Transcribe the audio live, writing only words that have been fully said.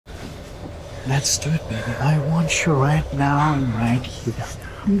Let's do it, baby. I want you right now and right here.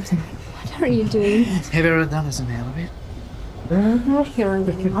 Anthony, what are you doing? Have you ever done this in the elevator? Not here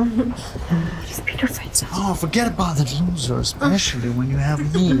anymore. Just beat your face off. Oh, forget about the loser, especially when you have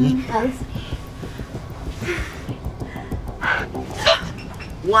me.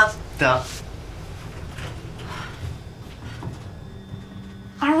 What the?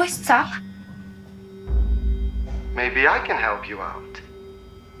 Are we stuck? Maybe I can help you out.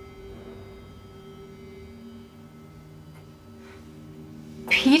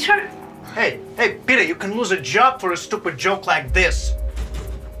 Peter? Hey, Peter, you can lose a job for a stupid joke like this.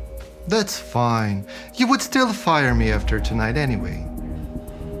 That's fine. You would still fire me after tonight anyway.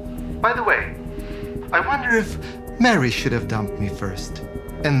 By the way, I wonder if Mary should have dumped me first.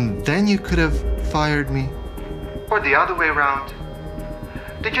 And then you could have fired me. or the other way around.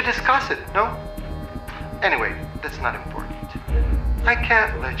 Did you discuss it? No? Anyway, that's not important. I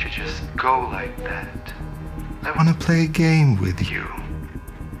can't let you just go like that. I want to play a game with you.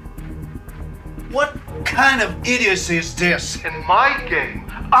 What kind of idiocy is this? In my game,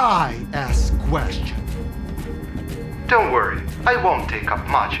 I ask questions. don't worry, I won't take up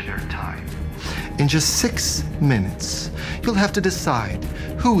much of your time. In just 6 minutes, you'll have to decide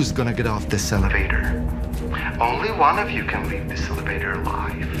who's gonna get off this elevator. Only one of you can leave this elevator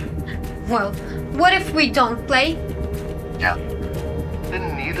alive. Well, what if we don't play? Yeah.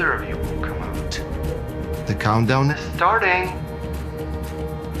 Then neither of you will come out. The countdown is Starting.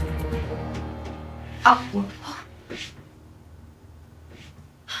 Oh.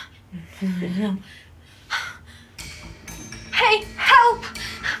 Hey, help!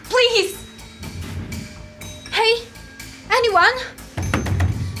 Please! Hey, anyone?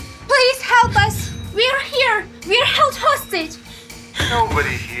 Please help us! We're here! We're held hostage! Nobody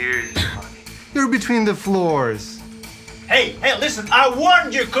hears you, honey. You're between the floors. Hey, listen, I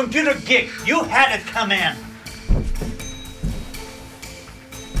warned you, computer geek. You had it come in.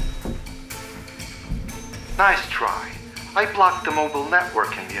 Nice try. I blocked the mobile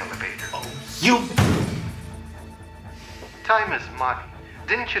network in the elevator. You... Time is money.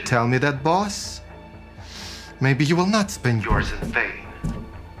 Didn't you Tell me that, boss? Maybe you will not spend yours in vain?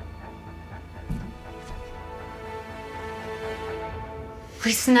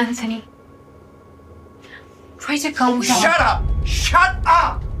 Listen, Anthony. Try to calm down. Shut up! Shut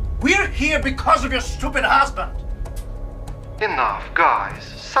up! We're here because of your stupid husband. Enough, guys.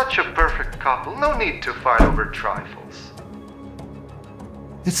 Such a perfect couple. No need to fight over trifles.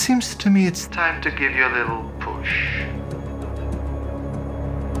 It seems to me it's Time to give you a little push.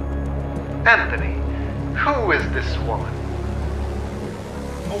 Anthony, who is this woman?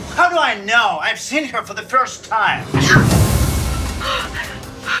 Oh, how do I know? I've seen her for the first time.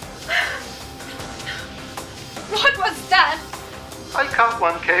 What was that? I cut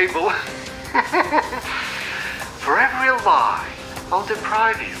one cable. For every lie, I'll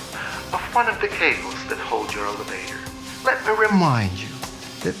deprive you of one of the cables that hold your elevator. Let me remind you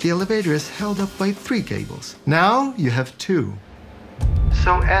that the elevator is held up by 3 cables. Now you have 2.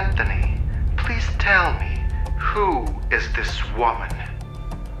 So, Anthony, please tell me, who is this woman?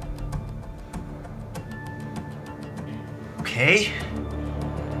 Okay.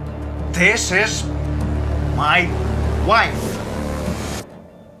 This is my wife.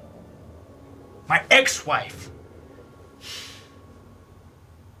 My ex-wife.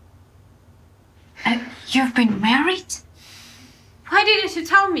 You've been married? Why didn't you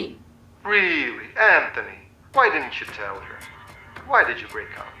tell me? Really, Anthony, why didn't you tell her? Why did you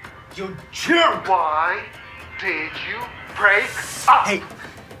break up? You jerk! Why did you break up? Hey,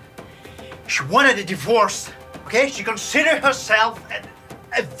 she wanted a divorce, okay? She considered herself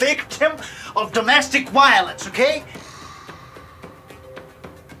a victim of domestic violence, okay?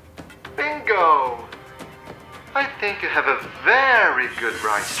 Bingo! I think you have a very good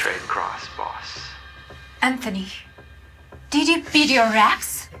right straight cross, boss. Anthony, did you beat your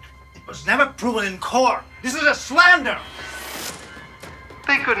ex? It was never proven in court. This is a slander.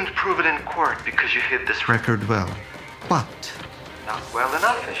 They couldn't prove it in court because you hid this record. Record well. But Not well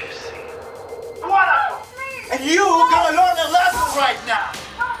enough, as you see. Wonderful! And you gonna learn a lesson right now.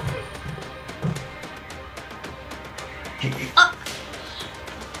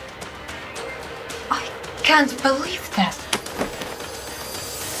 I can't believe that.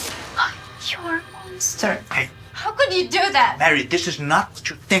 You're a monster. Hey. How could you do that? Mary, this is not what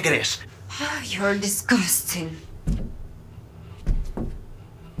you think it is. You're disgusting.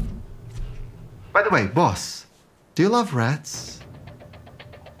 By the way, wait, boss, do you love rats?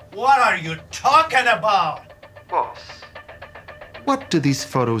 What are you talking about? boss, What do these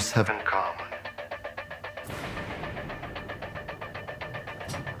photos have in common.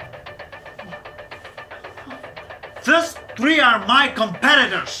 These three are my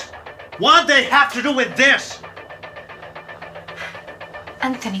competitors. What they have to do with this?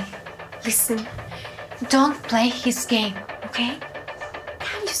 Anthony, listen. Don't play his game, okay?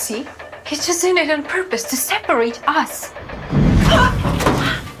 Can't you see? He's just doing it on purpose to separate us.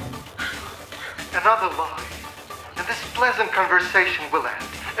 Another lie. And this pleasant conversation will end,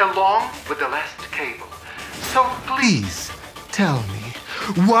 along with the last cable. So please, Please, tell me,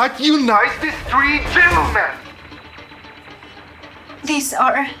 what unites these three gentlemen.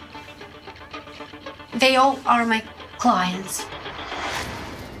 They all are my clients.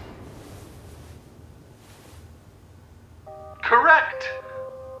 Correct.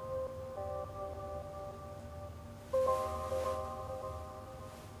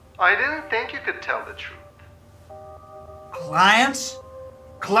 I didn't think you could tell the truth. Clients?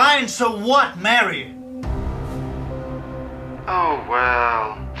 Clients of what, Mary? Oh,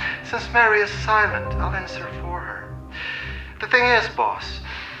 well, since Mary is silent, I'll answer for her. The thing is, boss,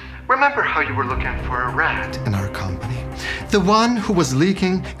 remember how you were looking for a rat? in our company? The one who was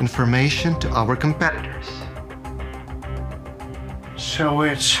leaking information to our competitors. So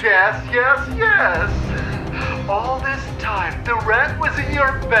it's... Yes, yes, yes. All this time, the rat was in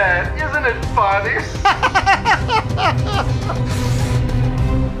your bed. Isn't it funny?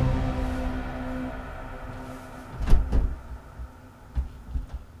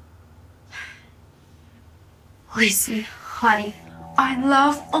 Listen, honey, I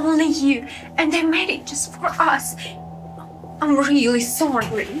love only you, and they made it just for us. I'm really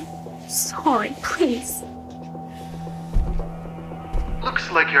sorry. Sorry, please. Looks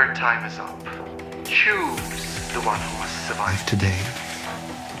like your time is up. Choose the one who must survive Today,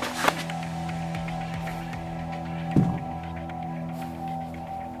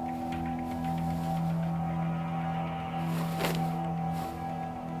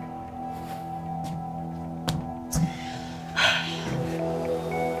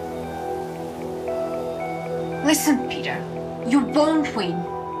 Listen, Peter, you won't win.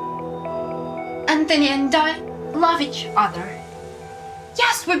 Anthony and I love each other.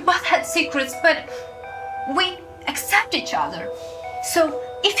 Yes, we both had secrets, but we accept each other. So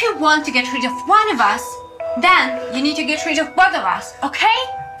if you want to get rid of one of us, then you need to get rid of both of us, okay?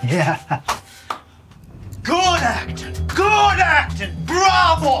 Yeah. Good acting! Good acting!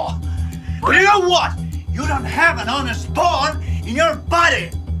 Bravo! But you know what? You don't have an honest bone in your body.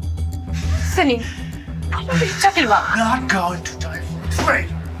 Anthony, what are you talking about? Not going to die for a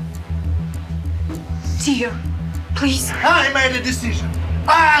traitor. Dear, please. I made a decision.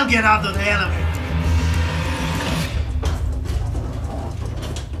 I'll get out of the elevator.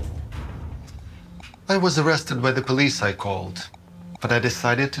 I was arrested by the police I called, but I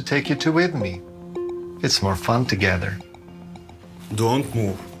decided to take you two with me. It's more fun together. Don't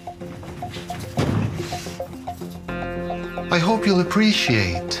move. I hope you'll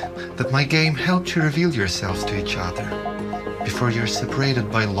appreciate that my game helped you reveal yourselves to each other before you're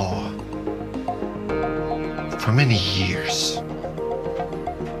separated by law for many years.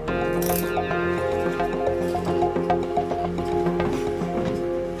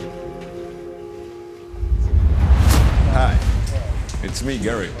 Hi, it's me,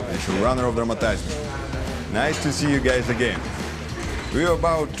 Gary, the showrunner of DramatizeMe. Nice to see you guys again. We're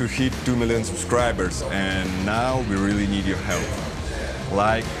about to hit 2 million subscribers, and now we really need your help.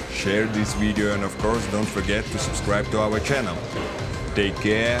 Like, share this video, and of course don't forget to subscribe to our channel. Take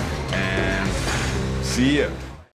care and see ya!